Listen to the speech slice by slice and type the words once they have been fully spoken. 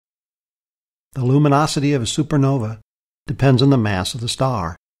The luminosity of a supernova depends on the mass of the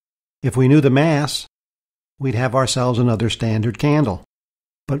star. If we knew the mass, we'd have ourselves another standard candle.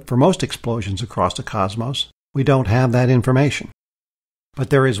 But for most explosions across the cosmos, we don't have that information. But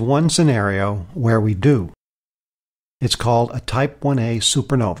there is one scenario where we do. It's called a Type 1a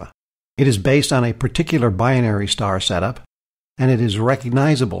supernova. It is based on a particular binary star setup, and it is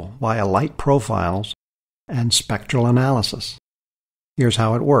recognizable via light profiles and spectral analysis. Here's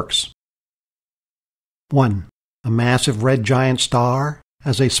how it works. 1. A massive red giant star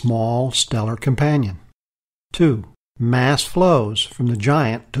has a small stellar companion. 2. Mass flows from the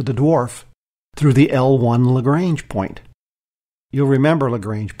giant to the dwarf through the L1 Lagrange point. You'll remember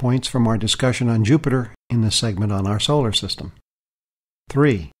Lagrange points from our discussion on Jupiter in the segment on our solar system.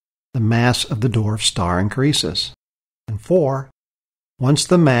 3. The mass of the dwarf star increases. And 4. Once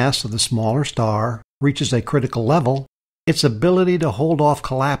the mass of the smaller star reaches a critical level, its ability to hold off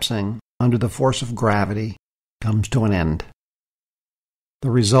collapsing under the force of gravity comes to an end. The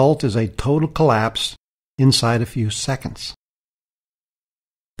result is a total collapse inside a few seconds.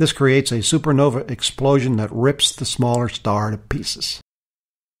 This creates a supernova explosion that rips the smaller star to pieces.